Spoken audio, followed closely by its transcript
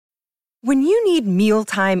When you need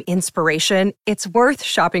mealtime inspiration, it's worth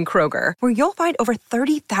shopping Kroger, where you'll find over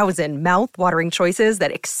 30,000 mouth-watering choices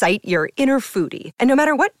that excite your inner foodie. And no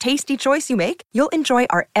matter what tasty choice you make, you'll enjoy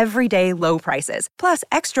our everyday low prices, plus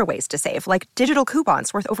extra ways to save, like digital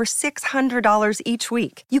coupons worth over $600 each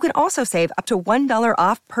week. You can also save up to $1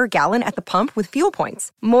 off per gallon at the pump with fuel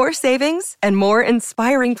points. More savings and more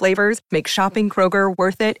inspiring flavors make shopping Kroger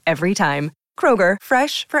worth it every time. Kroger,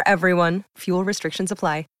 fresh for everyone. Fuel restrictions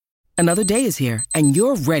apply. Another day is here, and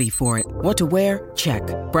you're ready for it. What to wear? Check.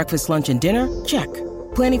 Breakfast, lunch, and dinner? Check.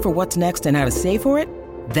 Planning for what's next and how to save for it?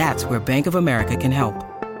 That's where Bank of America can help.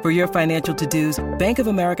 For your financial to-dos, Bank of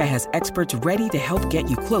America has experts ready to help get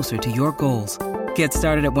you closer to your goals. Get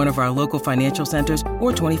started at one of our local financial centers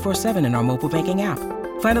or 24/7 in our mobile banking app.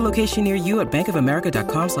 Find a location near you at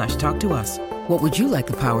bankofamerica.com/talktous. What would you like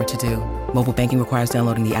the power to do? Mobile banking requires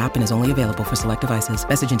downloading the app and is only available for select devices.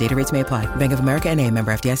 Message and data rates may apply. Bank of America N.A.,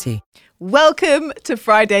 member FDIC. Welcome to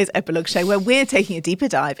Friday's Epilogue Show, where we're taking a deeper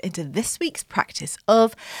dive into this week's practice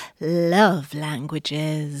of love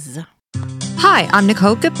languages. Hi, I'm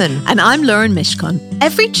Nicole Goodman. And I'm Lauren Mishcon.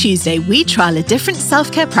 Every Tuesday, we trial a different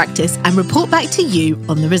self-care practice and report back to you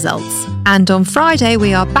on the results. And on Friday,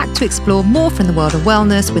 we are back to explore more from the world of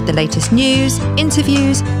wellness with the latest news,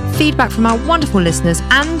 interviews, feedback from our wonderful listeners,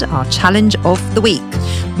 and our challenge of the week.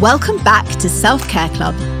 Welcome back to Self-Care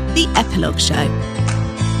Club, the Epilogue Show.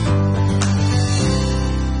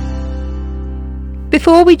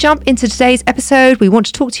 Before we jump into today's episode, we want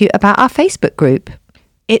to talk to you about our Facebook group.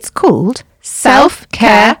 It's called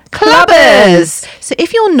Self-Care Clubbers. So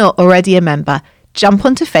if you're not already a member, jump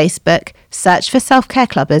onto Facebook, search for Self-Care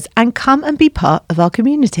Clubbers, and come and be part of our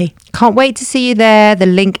community. Can't wait to see you there. The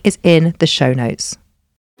link is in the show notes.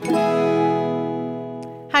 How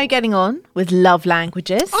are you getting on with love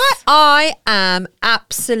languages? I am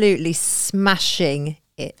absolutely smashing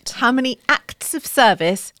it. How many acts of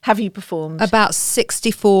service have you performed? About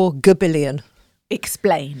 64 gabillion.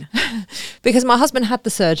 Explain. Because my husband had the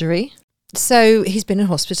surgery. So he's been in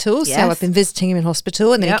hospital. Yes. So I've been visiting him in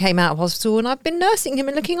hospital, and then Yep. he came out of hospital, and I've been nursing him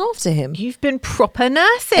and looking after him. You've been proper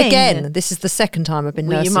nursing. Again, this is the second time I've been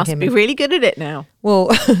Well, nursing you must him. be really good at it now. Well,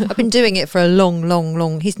 I've been doing it for a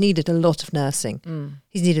long. He's needed a lot of nursing.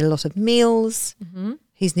 He's needed a lot of meals.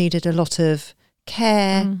 He's needed a lot of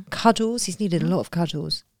care, cuddles. He's needed a lot of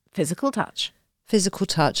cuddles. Physical touch. Physical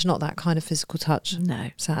touch, not that kind of physical touch.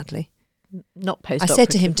 No. Sadly. Not post. I said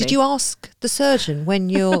to him, did you ask the surgeon when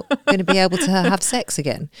you're going to be able to have sex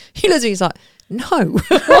again? He looks at me, he's like, no.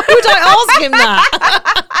 Why would I ask him that?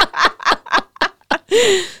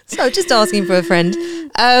 So just asking for a friend.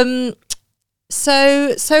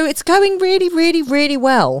 So it's going really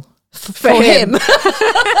well for him.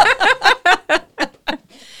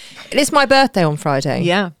 It's my birthday on Friday.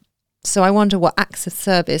 Yeah. So I wonder what acts of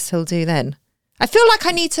service he'll do then. I feel like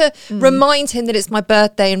I need to remind him that it's my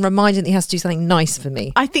birthday and remind him that he has to do something nice for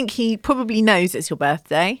me. I think he probably knows it's your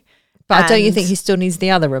birthday. But don't you think he still needs the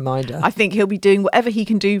other reminder? I think he'll be doing whatever he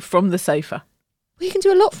can do from the sofa. Well, you can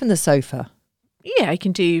do a lot from the sofa. Yeah, he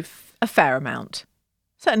can do a fair amount.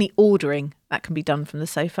 Certainly ordering, that can be done from the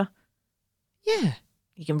sofa. Yeah.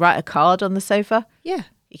 You can write a card on the sofa. Yeah.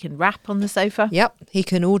 You can rap on the sofa. Yep. He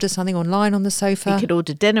can order something online on the sofa. He could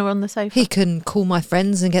order dinner on the sofa. He can call my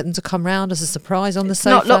friends and get them to come round as a surprise on the It's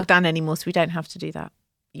sofa. not locked down anymore, so we don't have to do that.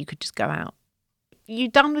 You could just go out. Are you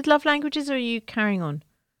done with love languages, or are you carrying on?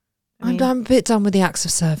 I'm a bit done with the acts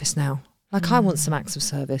of service now. Like, I want some acts of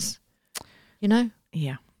service. You know?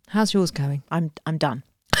 Yeah. How's yours going? I'm done.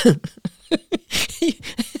 Are you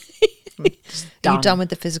done with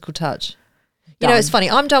the physical touch? You know, it's funny.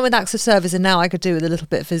 I'm done with acts of service, and now I could do with a little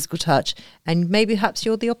bit of physical touch. And maybe perhaps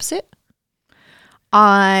you're the opposite.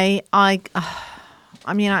 I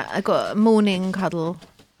got a morning cuddle.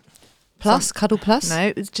 Cuddle plus? No,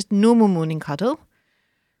 it was just normal morning cuddle.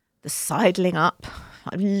 The sidling up.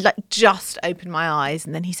 I just opened my eyes,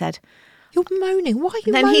 and then he said, "You're moaning. Why are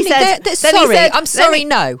you then moaning?" He said, I'm sorry.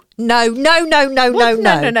 No. No.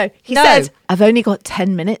 He said, "I've only got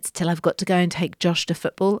 10 minutes till I've got to go and take Josh to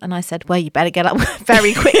football." And I said, "Well, you better get up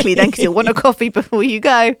very quickly then, because you'll want a coffee before you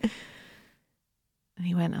go." And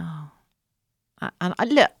he went, "Oh." And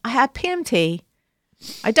I had PMT.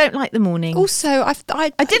 I don't like the morning. Also, I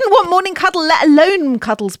didn't want morning cuddle, let alone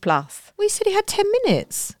Cuddles Plus. We said he had 10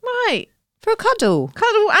 minutes. Right. For a cuddle.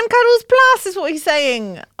 Cuddle and Cuddles Plus is what he's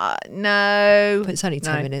saying. No. But it's only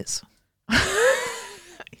 10 minutes. But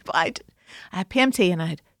I had PMT and I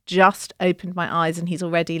had just opened my eyes, and he's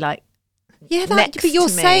already like, yeah, next but you're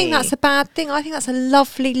to me. saying that's a bad thing. I think that's a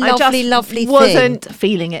lovely I thing. wasn't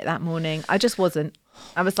feeling it that morning. I just wasn't.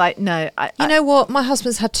 I was like, no. You know what? My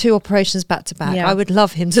husband's had 2 operations back to back. I would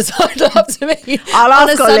love him to sign up to me. I'll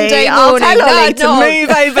ask Ollie. I'll tell Ollie to No. move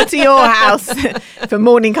over to your house for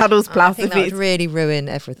Morning Cuddles Plus. I think that would really ruin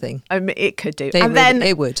everything. It could do. Then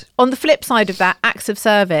it would. On the flip side of that, acts of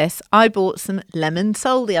service, I bought some lemon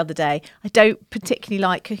sole the other day. I don't particularly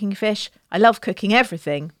like cooking fish. I love cooking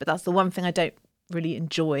everything, but that's the one thing I don't really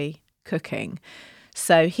enjoy cooking.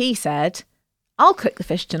 So he said, I'll cook the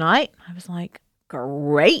fish tonight. I was like,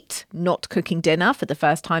 great. Not cooking dinner for the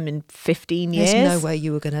first time in 15 years. There's no way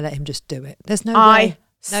you were going to let him just do it. There's no way.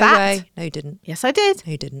 No way. No, you didn't. Yes, I did.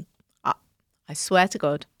 No, you didn't. I swear to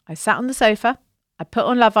God. I sat on the sofa. I put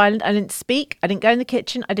on Love Island. I didn't speak. I didn't go in the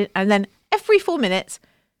kitchen. And then every 4 minutes,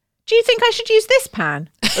 do you think I should use this pan?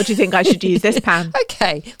 Or do you think I should use this pan?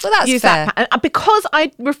 Okay. Well, that's fair. That pan. And because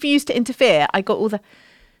I refused to interfere, I got all the...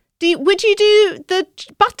 would you do the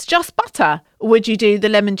just butter? Or would you do the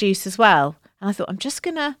lemon juice as well? And I thought, I'm just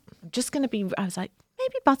gonna be, I was like,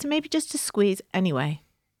 maybe butter, maybe just a squeeze. Anyway,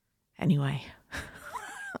 I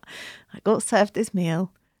got served this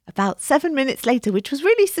meal about 7 minutes later, which was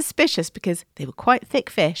really suspicious because they were quite thick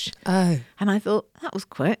fish. Oh. And I thought, that was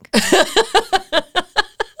quick.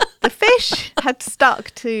 The fish had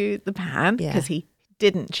stuck to the pan because he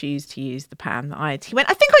didn't choose to use the pan that I had. He went,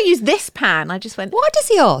 I think I'll use this pan. I just went, why does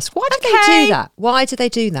he ask? Why do they do that? Why do they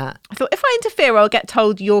do that? I thought, if I interfere, I'll get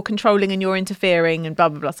told you're controlling and you're interfering and blah,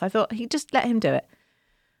 blah, blah. So I thought he'd just let him do it.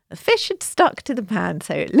 The fish had stuck to the pan,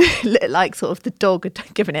 so it looked like sort of the dog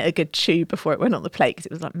had given it a good chew before it went on the plate because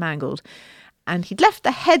it was like mangled. And he'd left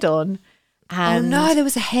the head on. And, oh no, there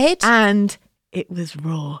was a head? And it was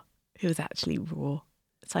raw. It was actually raw.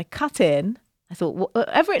 So I cut in. I thought,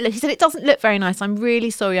 whatever it looked, he said, it doesn't look very nice. I'm really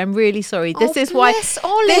sorry. This is why.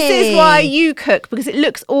 Ollie. This is why you cook, because it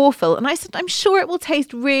looks awful. And I said, I'm sure it will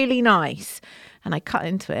taste really nice. And I cut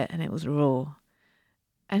into it, and it was raw.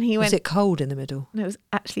 And he went, was it cold in the middle? No, it was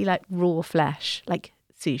actually like raw flesh, like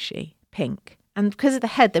sushi, pink. And because of the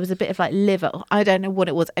head, there was a bit of like liver. I don't know what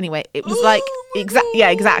it was. Anyway, it was like,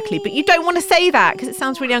 exactly. But you don't want to say that because it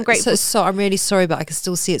sounds really ungrateful. So I'm really sorry, but I can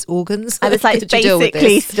still see its organs. I was like,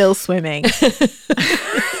 basically still swimming.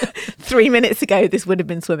 3 minutes ago, this would have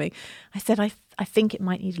been swimming. I said, I think it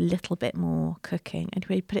might need a little bit more cooking. And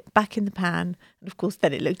we put it back in the pan. And of course,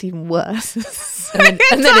 then it looked even worse. and then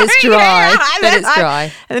it's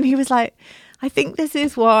dry. And then he was like, I think this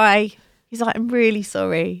is why. He's like, I'm really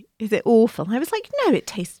sorry. Is it awful? And I was like, no, it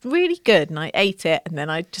tastes really good. And I ate it. And then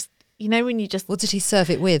I just, when you just... What did he serve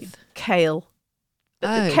it with? Kale.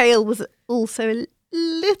 But the kale was also a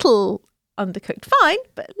little undercooked. Fine,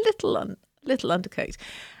 but a little undercooked.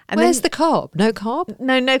 And where's the carb? No carb?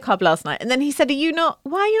 No carb last night. And then he said, why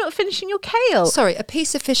are you not finishing your kale? Sorry, a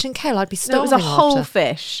piece of fish and kale. I'd be starving. No, it was a whole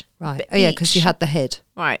fish. Right. Oh, yeah, because you had the head.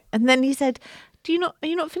 Right. And then he said, are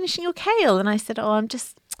you not finishing your kale? And I said, I'm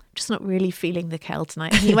just not really feeling the kale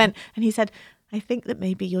tonight. And he went and he said, I think that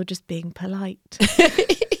maybe you're just being polite.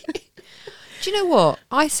 Do you know what?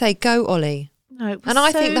 I say go, Ollie. No, and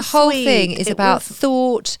I think the whole thing is about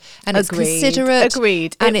thought and it's considerate.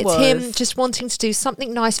 Agreed. And it's him just wanting to do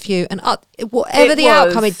something nice for you. And whatever the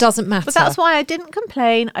outcome, it doesn't matter. But that's why I didn't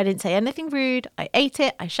complain. I didn't say anything rude. I ate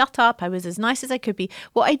it. I shut up. I was as nice as I could be.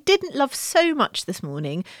 What I didn't love so much this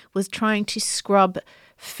morning was trying to scrub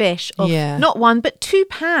fish off not one, but 2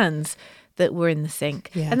 pans that were in the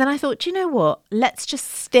sink. Yeah. And then I thought, do you know what? Let's just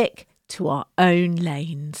stick to our own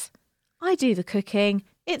lanes. I do the cooking.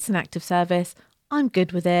 It's an act of service. I'm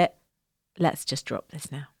good with it. Let's just drop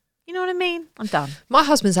this now. You know what I mean? I'm done. My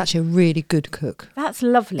husband's actually a really good cook. That's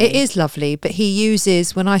lovely. It is lovely, but he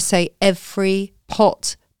uses, when I say every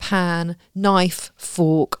pot, pan, knife,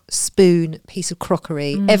 fork, spoon, piece of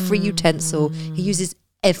crockery, every utensil, he uses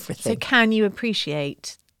everything. So can you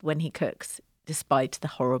appreciate when he cooks despite the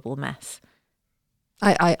horrible mess?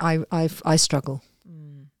 I struggle.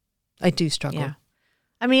 I do struggle. Yeah.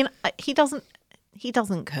 I mean, he doesn't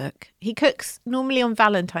cook. He cooks normally on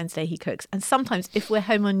Valentine's Day. He cooks, and sometimes if we're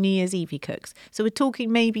home on New Year's Eve, he cooks. So we're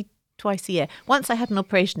talking maybe twice a year. Once I had an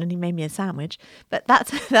operation and he made me a sandwich, but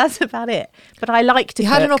that's about it. But I like to. You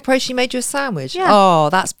had an operation, he made you a sandwich. Yeah. Oh,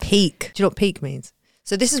 that's peak. Do you know what peak means?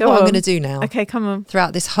 So this is what I'm going to do now. Okay, come on.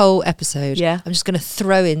 Throughout this whole episode, I'm just going to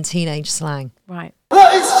throw in teenage slang. Right.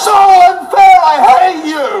 That is so unfair. I hate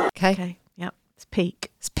you. Okay. Yep. It's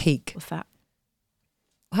peak. It's peak. What's that?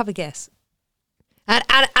 Have a guess.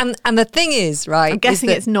 And the thing is, right? I'm guessing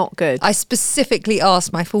it's not good. I specifically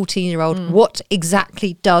asked my 14-year-old, what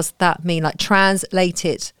exactly does that mean? Like, translate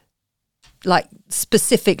it, like,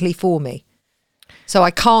 specifically for me. So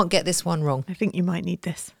I can't get this one wrong. I think you might need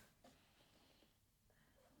this.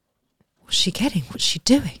 What's she getting? What's she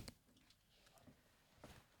doing?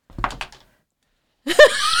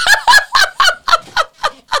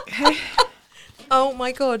 Oh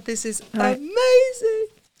my God, this is amazing.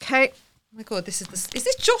 Okay. Oh my God, is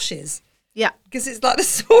this Josh's? Yeah. Because it's like the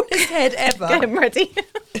smallest head ever. Get him ready.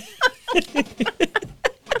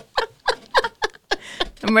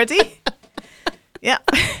 I'm ready. Yeah.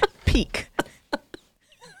 Peak.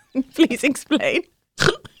 Please explain.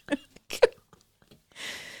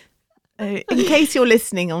 In case you're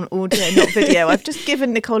listening on audio, not video, I've just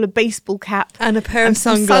given Nicole a baseball cap and a pair of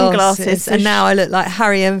some sunglasses. And now I look like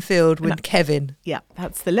Harry Enfield with Kevin. Yeah,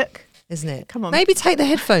 that's the look. Isn't it? Come on. Maybe take the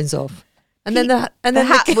headphones off. And then the hat,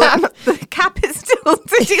 cap. The cap is still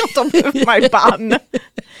sitting on top of my bun.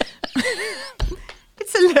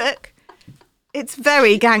 It's a look. It's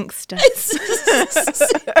very gangster.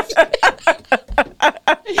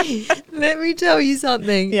 Let me tell you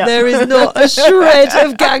something. Yeah. There is not a shred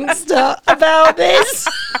of gangster about this.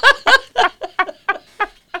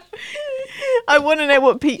 I want to know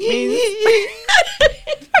what peak means.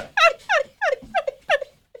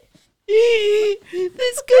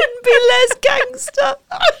 This couldn't be less gangster.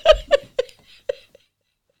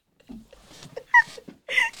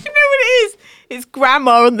 You know what it is? It's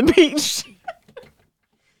grandma on the beach.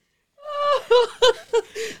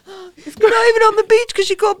 It's not even on the beach because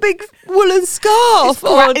you've got a big woolen scarf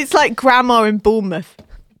on. It's like grandma in Bournemouth.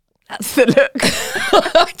 That's the look.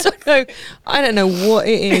 I don't know what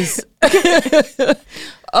it is.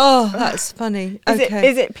 Oh, that's funny. Okay.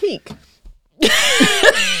 Is it peak?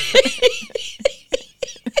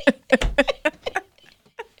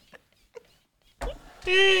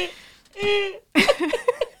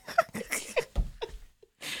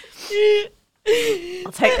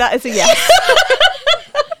 I'll take that as a yes.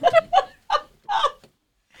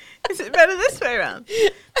 Is it better this way around?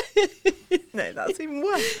 No, that's even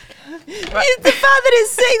worse. Right. It's the fact that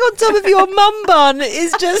it's sitting on top of your mum bun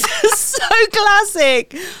is just so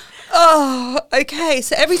classic. Oh, okay.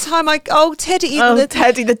 So every time Teddy.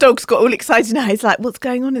 Teddy, the dog's got all excited now. He's like, what's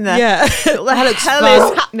going on in there? Yeah. What the hell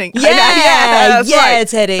is happening? Yeah, that's right.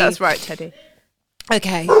 Teddy. That's right, Teddy.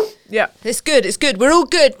 Okay. Yeah. It's good. It's good. We're all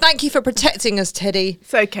good. Thank you for protecting us, Teddy.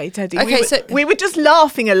 It's okay, Teddy. Okay, we were just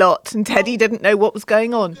laughing a lot and Teddy didn't know what was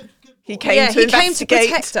going on. He came to investigate.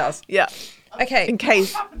 Protect us. Yeah. Okay. In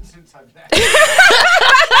case.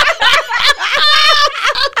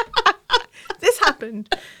 This happened.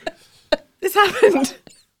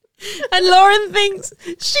 And Lauren thinks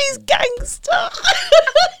she's gangster.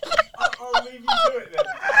 I'll leave you to it then.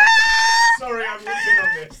 Sorry, I'm looked in on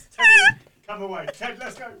this. Teddy, come away. Ted,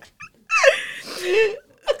 let's go.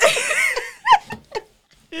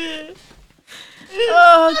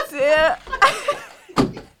 Oh dear.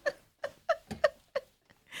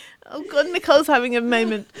 Oh God, Nicole's having a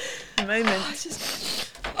moment.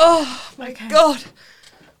 Oh my God.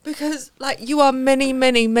 Because, you are many,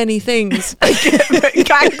 many, many things.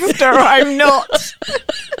 Gangster, I'm not.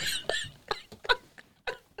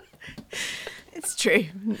 It's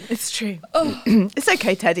true. Oh. It's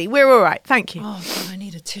okay, Teddy. We're all right. Thank you. Oh, God, I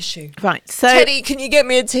need a tissue. Right, so... Teddy, can you get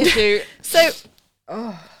me a tissue?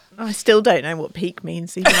 I still don't know what peak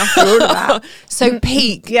means, even after all of that. So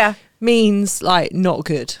peak means, not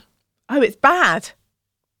good. Oh, it's bad.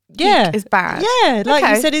 Yeah. Is bad.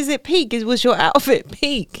 Yeah, you said, is it peak? Was your outfit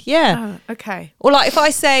peak? Yeah. Oh, okay. Or if I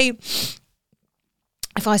say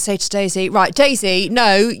to Daisy, right, Daisy,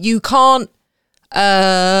 no, you can't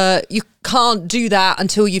do that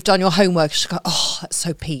until you've done your homework. She'll go, oh, that's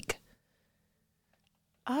so peak.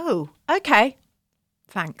 Oh, okay.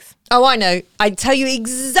 Thanks. Oh, I know. I tell you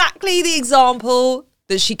exactly the example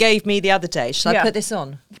that she gave me the other day. Shall I put this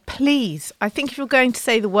on? Please. I think if you're going to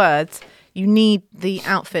say the words, you need the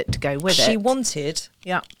outfit to go with it. She wanted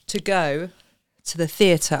to go to the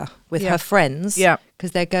theatre with her friends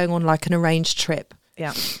because they're going on an arranged trip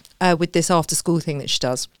with this after school thing that she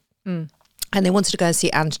does. And they wanted to go and see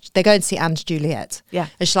they're going to see Anne Juliet. Yeah.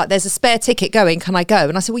 And she's like, there's a spare ticket going, can I go?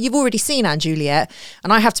 And I said, well, you've already seen Anne Juliet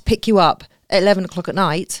and I have to pick you up at 11 o'clock at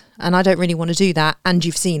night and I don't really want to do that and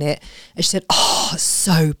you've seen it. And she said, oh,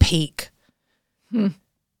 so peak. Okay.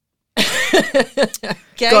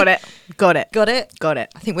 Got it.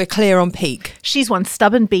 I think we're clear on peak. She's one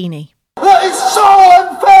stubborn beanie. That is so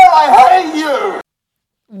unfair. I hate you.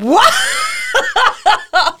 What?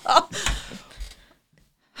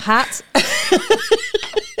 Hat.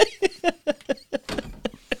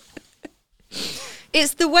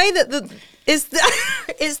 It's the way that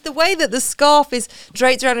it's the way that the scarf is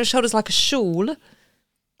draped around her shoulders like a shawl.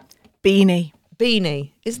 Beanie.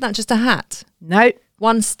 Isn't that just a hat? No.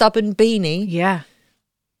 One stubborn beanie. Yeah.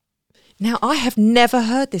 Now, I have never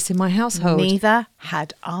heard this in my household. Neither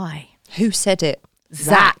had I. Who said it?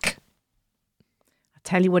 Zach. I'll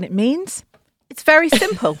tell you what it means. It's very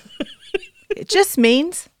simple. It just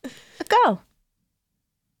means a girl.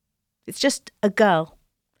 It's just a girl.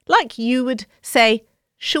 Like you would say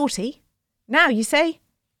shorty. Now you say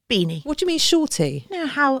beanie. What do you mean shorty? You know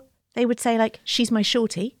how they would say like, she's my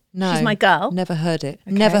shorty? No. She's my girl? Never heard it.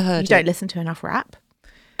 Okay. Never heard it. You don't listen to enough rap.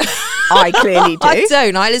 I clearly do. I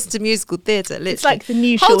don't. I listen to musical theatre. Literally. It's like the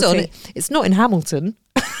new shorty. Hold on. It's not in Hamilton.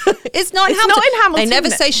 It's not in Hamilton. Not in Hamilton. They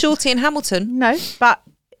never say shorty in Hamilton. No, but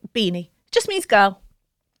beanie. Just means girl.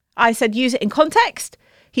 I said, use it in context.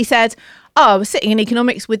 He said, I was sitting in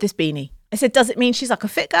economics with this beanie. I said, does it mean she's like a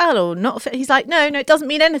fit girl or not fit? He's like, no, it doesn't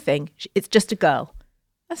mean anything. It's just a girl.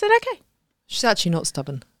 I said, okay. She's actually not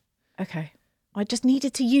stubborn. Okay. I just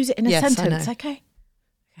needed to use it in a sentence. Okay.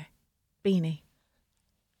 Beanie.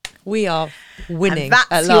 We are winning.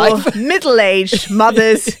 And that's your middle-aged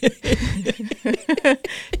mothers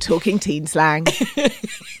talking teen slang.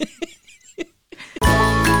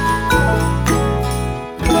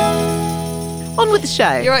 On with the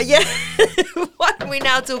show. You're right, yeah. Why don't we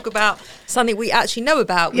now talk about something we actually know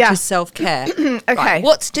about, which is self-care? Okay. Right,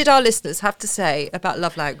 what did our listeners have to say about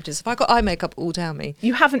love languages? Have I got eye makeup all down me?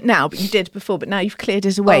 You haven't now, but you did before, but now you've cleared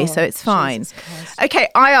it away, so it's fine. Okay,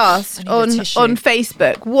 I asked on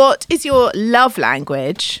Facebook, what is your love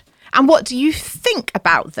language and what do you think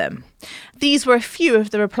about them? These were a few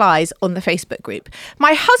of the replies on the Facebook group.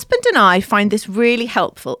 My husband and I find this really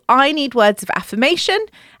helpful. I need words of affirmation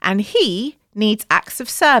and he needs acts of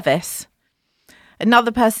service.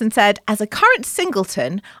 Another person said, as a current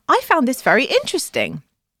singleton, I found this very interesting.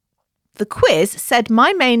 The quiz said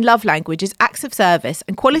my main love language is acts of service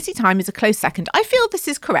and quality time is a close second. I feel this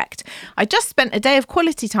is correct. I just spent a day of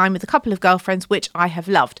quality time with a couple of girlfriends, which I have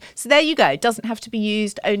loved. So there you go. It doesn't have to be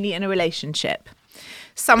used only in a relationship.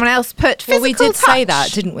 Someone else put physical touch. Well, we did say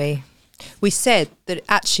that, didn't we? We said that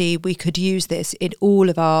actually we could use this in all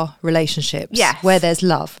of our relationships where there's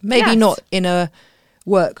love. Maybe not in a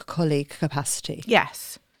work colleague capacity.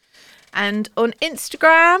 Yes. And on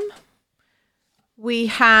Instagram, we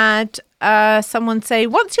had someone say,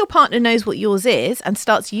 once your partner knows what yours is and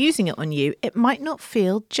starts using it on you, it might not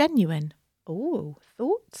feel genuine. Oh,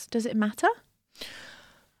 thoughts? Does it matter?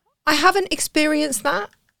 I haven't experienced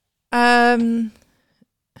that.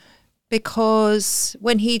 Because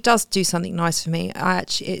when he does do something nice for me,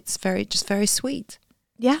 it's very sweet.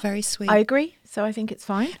 Yeah, it's very sweet. I agree. So I think it's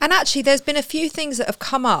fine. And actually, there's been a few things that have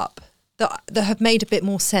come up that have made a bit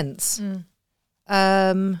more sense.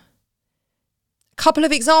 A couple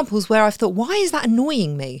of examples where I've thought, why is that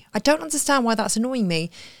annoying me? I don't understand why that's annoying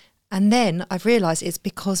me. And then I've realised it's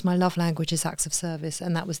because my love language is acts of service,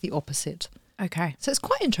 and that was the opposite. Okay, so it's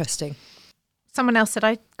quite interesting. Someone else said,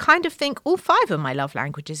 I kind of think all 5 of my love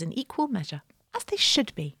languages in equal measure, as they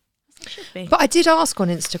should be. But I did ask on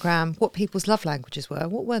Instagram what people's love languages were.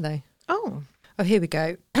 What were they? Oh, here we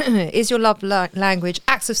go. Is your love language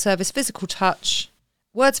acts of service, physical touch,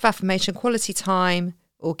 words of affirmation, quality time,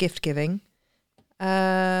 or gift giving?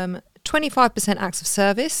 25% acts of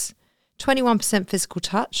service, 21% physical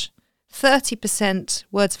touch, 30%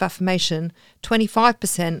 words of affirmation,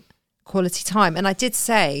 25% quality time. And I did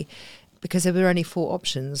say, because there were only 4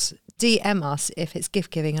 options, DM us if it's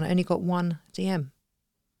gift giving, and I only got 1 DM.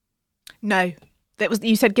 No,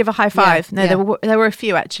 you said give a high five. Yeah, no, there were a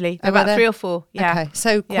few actually. There were about 3 or 4. Yeah. Okay,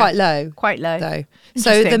 so quite low. Quite low though.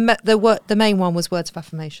 So the main one was words of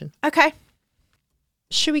affirmation. Okay.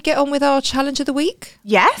 Should we get on with our challenge of the week?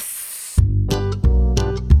 Yes.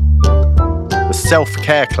 The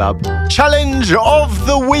Self-Care Club challenge of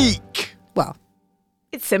the week. Well,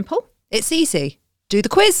 it's simple. It's easy. Do the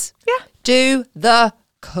quiz. Yeah. Do the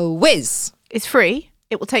quiz. It's free.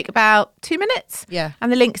 It will take about 2 minutes. Yeah.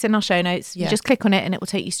 And the link's in our show notes. Yeah. You just click on it and it will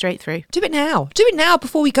take you straight through. Do it now. Do it now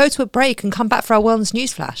before we go to a break and come back for our wellness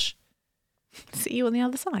news flash. See you on the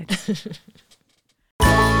other side.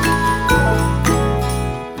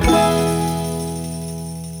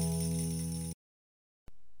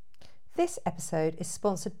 This episode is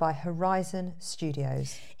sponsored by Horizon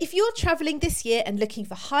Studios. If you're travelling this year and looking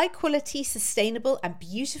for high quality, sustainable and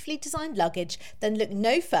beautifully designed luggage, then look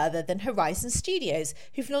no further than Horizon Studios,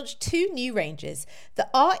 who've launched 2 new ranges. The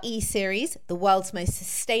RE series, the world's most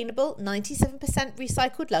sustainable 97%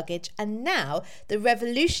 recycled luggage, and now the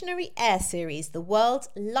revolutionary Air series, the world's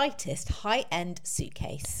lightest high-end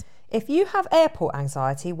suitcase. If you have airport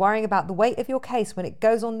anxiety, worrying about the weight of your case when it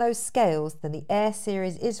goes on those scales, then the Air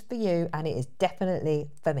series is for you, and it is definitely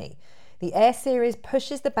for me. The Air series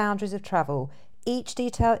pushes the boundaries of travel. Each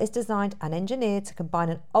detail is designed and engineered to combine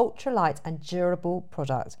an ultralight and durable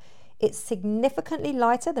product. It's significantly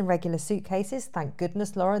lighter than regular suitcases. Thank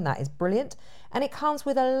goodness, Lauren, that is brilliant. And it comes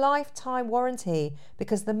with a lifetime warranty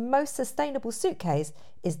because the most sustainable suitcase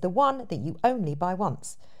is the one that you only buy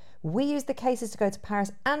once. We used the cases to go to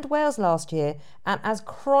Paris and Wales last year, and as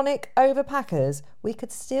chronic overpackers, we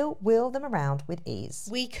could still wheel them around with ease.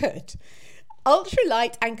 We could. Ultra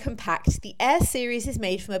light and compact, the Air series is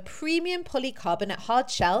made from a premium polycarbonate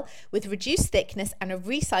hard shell with reduced thickness and a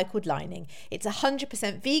recycled lining. It's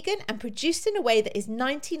 100% vegan and produced in a way that is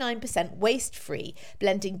 99% waste-free,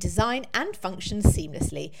 blending design and function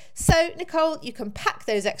seamlessly. So, Nicole, you can pack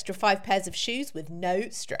those extra 5 pairs of shoes with no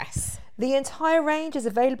stress. The entire range is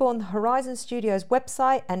available on the Horizon Studios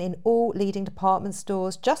website and in all leading department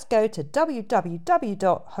stores. Just go to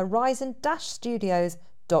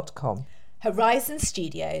www.horizon-studios.com. Horizon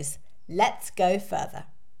Studios. Let's go further.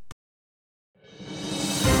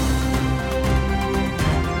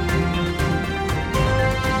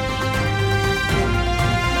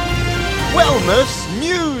 Wellness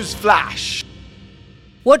News Flash.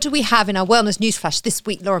 What do we have in our Wellness News Flash this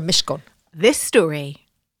week, Lauren Mishcon? This story.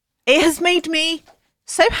 It has made me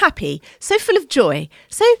so happy, so full of joy,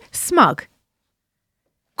 so smug.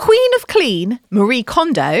 Queen of Clean, Marie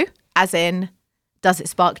Kondo, as in, does it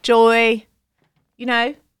spark joy? You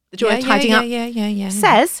know, the joy of tidying up,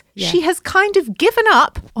 says she has kind of given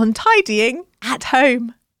up on tidying at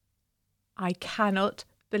home. I cannot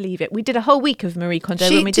believe it. We did a whole week of Marie Kondo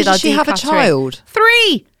when we did our decluttering. Did she have a child?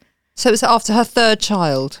 3. So it was after her 3rd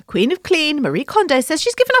child. Queen of Clean, Marie Kondo, says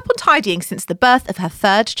she's given up on tidying since the birth of her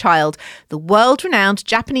 3rd child. The world-renowned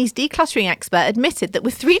Japanese decluttering expert admitted that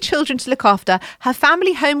with 3 children to look after, her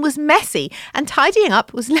family home was messy and tidying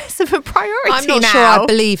up was less of a priority. I'm not sure I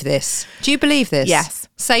believe this. Do you believe this? Yes.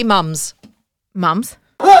 Say mums. Mums?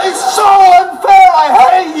 That is so unfair! I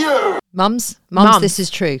hate you! Mums, this is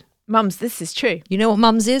true. Mums, this is true. You know what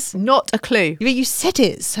mums is? Not a clue. You said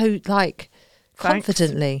it so,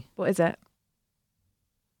 confidently. What is it?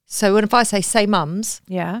 So if I say mums,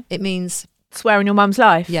 yeah, it means swear on your mum's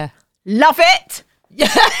life. Yeah. Love it.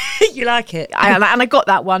 Yeah. You like it. And I got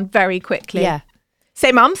that one very quickly. Yeah.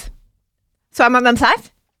 Say mums. Swear on my mum's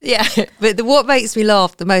life. Yeah. But what makes me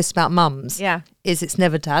laugh the most about mums is it's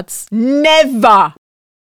never dad's. Never.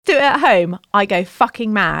 Do it at home, I go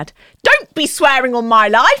fucking mad. Don't be swearing on my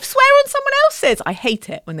life. Swear on someone else's. I hate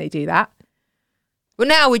it when they do that. Well,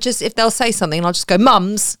 now if they'll say something, I'll just go,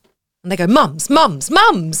 mums. And they go, mums, mums,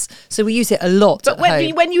 mums. So we use it a lot. But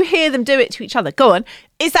when you hear them do it to each other, go on.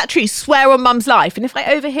 Is that true? Swear on mum's life. And if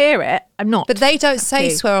I overhear it, I'm not. But they don't say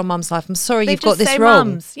swear on mum's life. I'm sorry, you've got this wrong.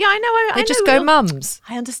 Mums. Yeah, I know. They just go mums.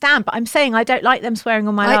 I understand. But I'm saying I don't like them swearing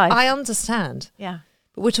on my life. I understand. Yeah.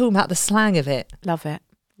 But we're talking about the slang of it. Love it.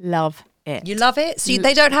 Love it. You love it? So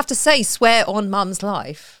they don't have to say swear on mum's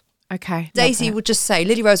life. Okay. Daisy would just say,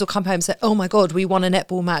 Lily Rose will come home and say, oh my God, we won a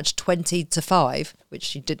netball match 20-5, which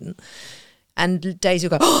she didn't. And Daisy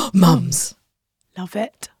will go, oh, mums. Love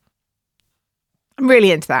it. I'm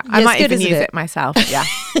really into that. I might even use it myself. Yeah.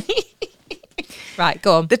 Right,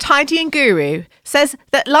 go on. The tidying guru says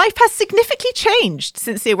that life has significantly changed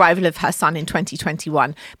since the arrival of her son in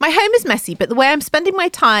 2021. My home is messy, but the way I'm spending my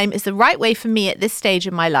time is the right way for me at this stage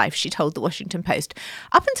in my life, she told the Washington Post.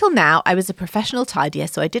 Up until now, I was a professional tidier,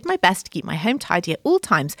 so I did my best to keep my home tidy at all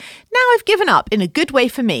times. Now I've given up in a good way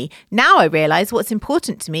for me. Now I realise what's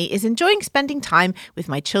important to me is enjoying spending time with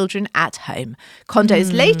my children at home.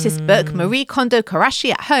 Kondo's latest book, Marie Kondo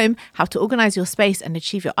Kurashi at Home, How to Organise Your Space and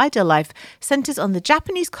Achieve Your Ideal Life, centres on the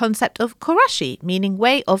Japanese concept of kurashi, meaning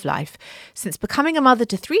way of life. Since becoming a mother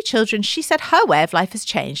to 3 children, she said her way of life has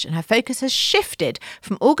changed and her focus has shifted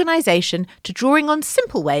from organisation to drawing on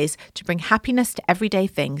simple ways to bring happiness to everyday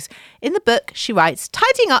things. In the book, she writes,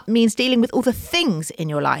 tidying up means dealing with all the things in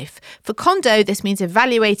your life. For Kondo, this means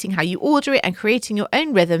evaluating how you order it and creating your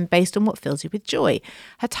own rhythm based on what fills you with joy.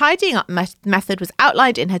 Her tidying up method was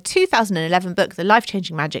outlined in her 2011 book, The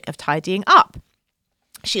Life-Changing Magic of Tidying Up.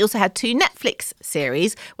 She also had 2 Netflix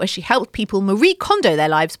series where she helped people Marie Kondo their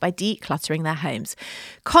lives by decluttering their homes.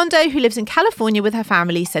 Kondo, who lives in California with her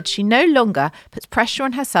family, said she no longer puts pressure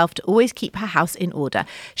on herself to always keep her house in order.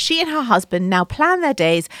 She and her husband now plan their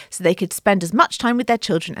days so they could spend as much time with their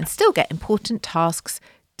children and still get important tasks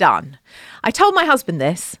done. I told my husband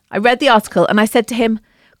this. I read the article and I said to him,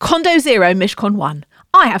 Kondo 0, Mishcon 1.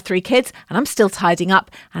 I have 3 kids and I'm still tidying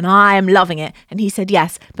up and I am loving it. And he said,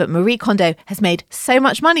 yes, but Marie Kondo has made so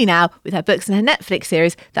much money now with her books and her Netflix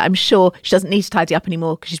series that I'm sure she doesn't need to tidy up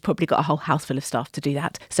anymore because she's probably got a whole house full of staff to do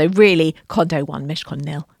that. So really, Kondo 1, Mishcon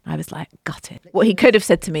 0. I was like, got it. What he could have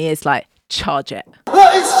said to me is like, charge it.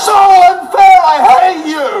 That is so unfair. I hate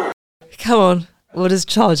you. Come on. What does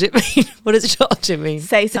charge it mean? What does charge it mean?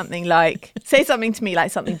 Say something to me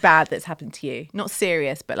like something bad that's happened to you. Not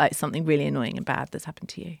serious, but like something really annoying and bad that's happened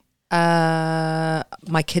to you.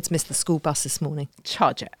 My kids missed the school bus this morning.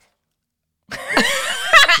 Charge it.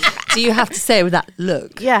 Do you have to say it with that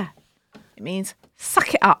look? Yeah. It means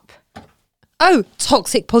suck it up. Oh,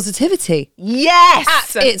 toxic positivity.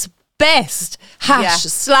 Yes! At its best.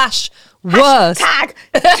 /worst. Tag.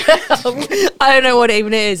 I don't know what it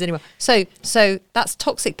even is anymore. So that's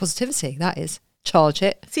toxic positivity. That is. Charge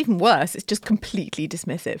it. It's even worse. It's just completely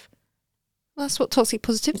dismissive. Well, that's what toxic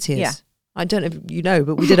positivity is. Yeah. I don't know if you know,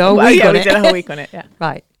 but we did a whole week on it. We did a whole week on it, yeah.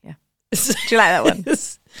 Right. Yeah. Do you like that one?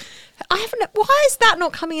 I haven't. Why is that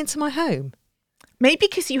not coming into my home? Maybe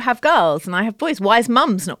because you have girls and I have boys. Why is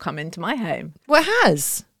mums not come into my home? Well, it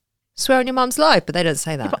has. Swear on your mum's life, but they don't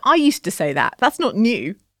say that. Yeah, but I used to say that. That's not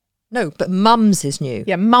new. No, but mums is new.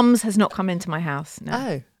 Yeah, mums has not come into my house. No.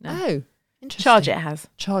 Oh, no. Interesting. Charge it has.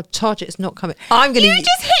 Charge it is not coming. I'm going to. You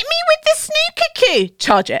just hit me with the snooker cue.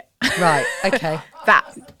 Charge it. Right. Okay.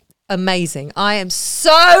 That. Amazing. I am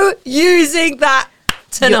so using that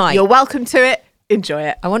tonight. You're welcome to it. Enjoy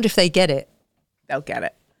it. I wonder if they get it. They'll get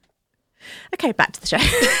it. Okay, back to the show.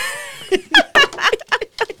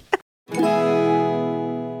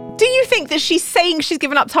 Do you think that she's saying she's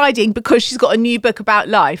given up tidying because she's got a new book about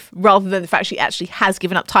life rather than the fact she actually has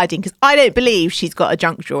given up tidying? Because I don't believe she's got a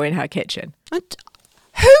junk drawer in her kitchen. Who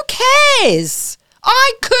cares?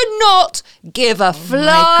 I could not give a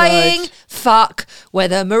flying fuck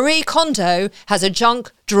whether Marie Kondo has a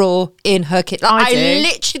junk drawer in her kitchen. I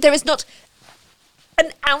literally, there is not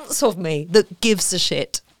an ounce of me that gives a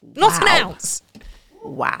shit. Not an ounce.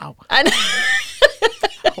 Wow. And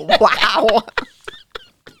wow.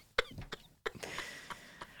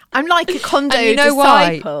 I'm like a Kondo and you know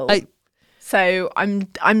disciple. Why? So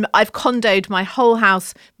I've Kondoed my whole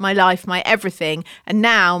house, my life, my everything, and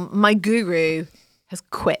now my guru has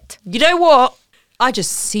quit. You know what? I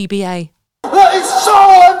just CBA. That is so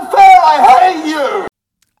unfair. I hate you.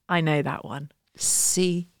 I know that one.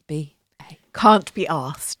 CBA. Can't be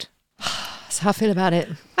asked. That's how I feel about it.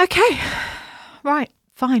 Okay. Right.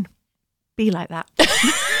 Fine. Be like that.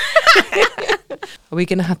 Are we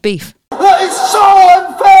going to have beef? That is so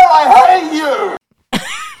unfair. I hate you.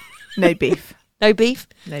 No beef. No beef?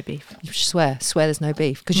 No beef. You swear there's no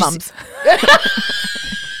beef. Mums.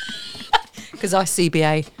 Because I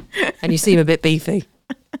CBA and you seem a bit beefy.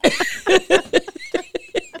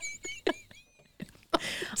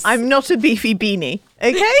 I'm not a beefy beanie,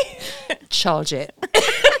 okay? Charge it.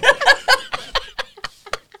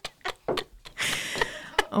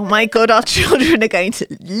 Oh my God, our children are going to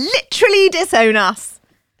literally disown us.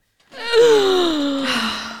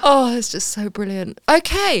 Oh, it's just so brilliant.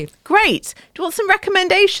 Okay. Great. Do you want some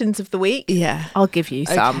recommendations of the week? Yeah. I'll give you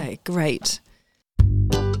some. Okay, great.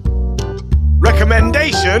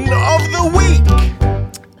 Recommendation of the week.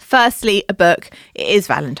 Firstly, a book. It is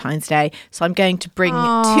Valentine's Day, so I'm going to bring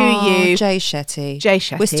to you Jay Shetty. Jay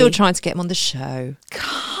Shetty. We're still trying to get him on the show.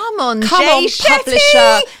 Come on, Come Jay on, Shetty.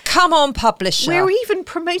 publisher. Come on, publisher. We're even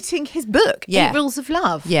promoting his book, Yeah. 8 Rules of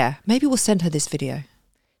Love. Yeah, maybe we'll send her this video.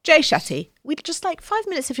 Jay Shetty, we'd just like 5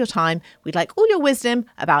 minutes of your time. We'd like all your wisdom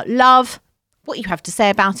about love, what you have to say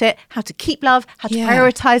about it, how to keep love, how to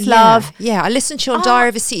prioritise love. Yeah, I listened to you on Diary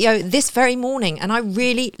of a CEO this very morning and I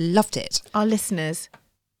really loved it. Our listeners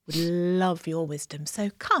would love your wisdom. So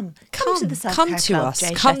come to the Self-Care Come to Club, us.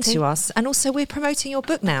 Jay Come Shetty. to us. And also we're promoting your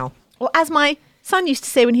book now. Or as my son used to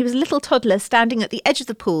say when he was a little toddler standing at the edge of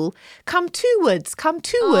the pool, come towards, when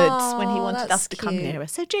he wanted us to come nearer.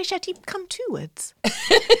 So Jay Shetty, come towards.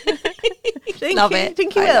 Love it.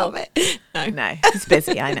 Think you I will? love it. No, he's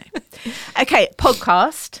busy, I know. Okay,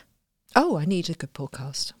 podcast. Oh, I need a good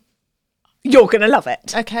podcast. You're going to love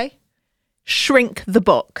it. Okay. Shrink the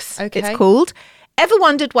Box. Okay. It's called. Ever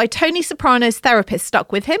wondered why Tony Soprano's therapist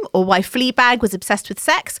stuck with him, or why Fleabag was obsessed with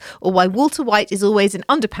sex, or why Walter White is always in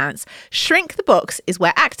underpants? Shrink the Box is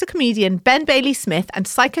where actor-comedian Ben Bailey-Smith and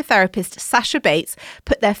psychotherapist Sasha Bates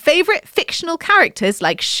put their favourite fictional characters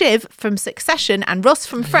like Shiv from Succession and Ross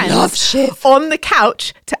from Friends Love Shiv. on the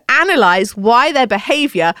couch to analyse why their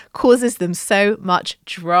behaviour causes them so much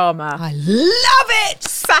drama. I love it.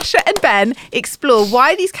 Sasha and Ben explore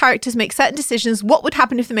why these characters make certain decisions, what would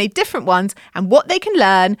happen if they made different ones, and what they can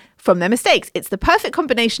learn from their mistakes. It's the perfect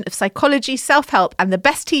combination of psychology, self-help, and the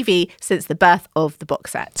best TV since the birth of the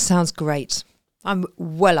box set. Sounds great. I'm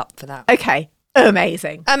well up for that. Okay,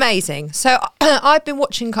 amazing. Amazing. So I've been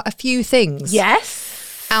watching a few things.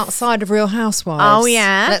 Yes. Outside of Real Housewives. Oh,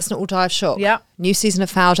 yeah. Let's Not All Die of Shock. Yep. New season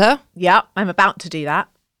of Fauda. Yep, I'm about to do that.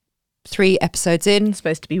 3 episodes in. It's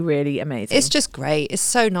supposed to be really amazing. It's just great. It's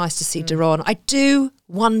so nice to see Daron. I do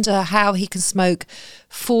wonder how he can smoke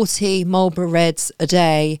 40 Marlboro Reds a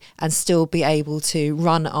day and still be able to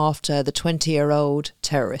run after the 20-year-old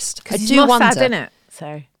terrorist. I do wonder. Mossad, in it,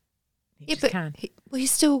 so he just can.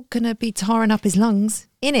 He's still going to be tarring up his lungs.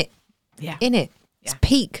 In it. Yeah. In it. Yeah. It's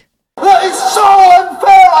peak. That is so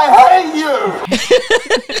unfair! I hate you!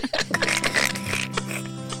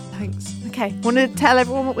 Thanks. Okay, want to tell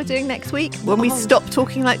everyone what we're doing next week when we stop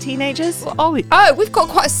talking like teenagers? We've got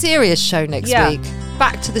quite a serious show next week.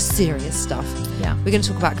 Back to the serious stuff. Yeah. We're going to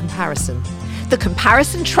talk about comparison. The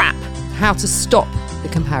comparison trap. How to stop the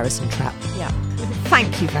comparison trap. Yeah.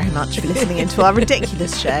 Thank you very much for listening into our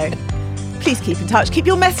ridiculous show. Please keep in touch. Keep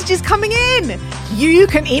your messages coming in. You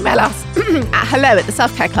can email us at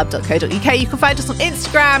hello@theselfcareclub.co.uk. You can find us on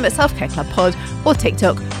Instagram at selfcareclubpod, or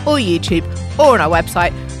TikTok, or YouTube, or on our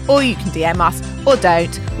website, or you can DM us, or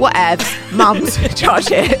don't. Whatever. Mums, charge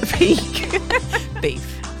it. Peak.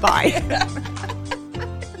 Beef. Bye.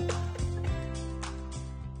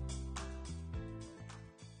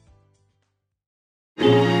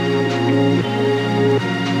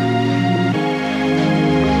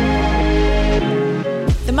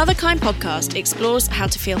 The Motherkind podcast explores how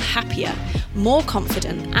to feel happier, more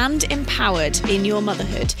confident and empowered in your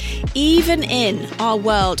motherhood, even in our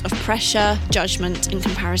world of pressure, judgment and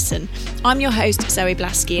comparison. I'm your host, Zoe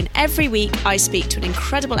Blaskey, and every week I speak to an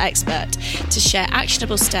incredible expert to share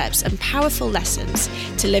actionable steps and powerful lessons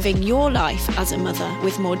to living your life as a mother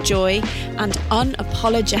with more joy and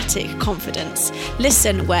unapologetic confidence.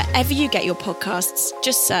 Listen wherever you get your podcasts,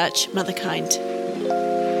 just search Motherkind.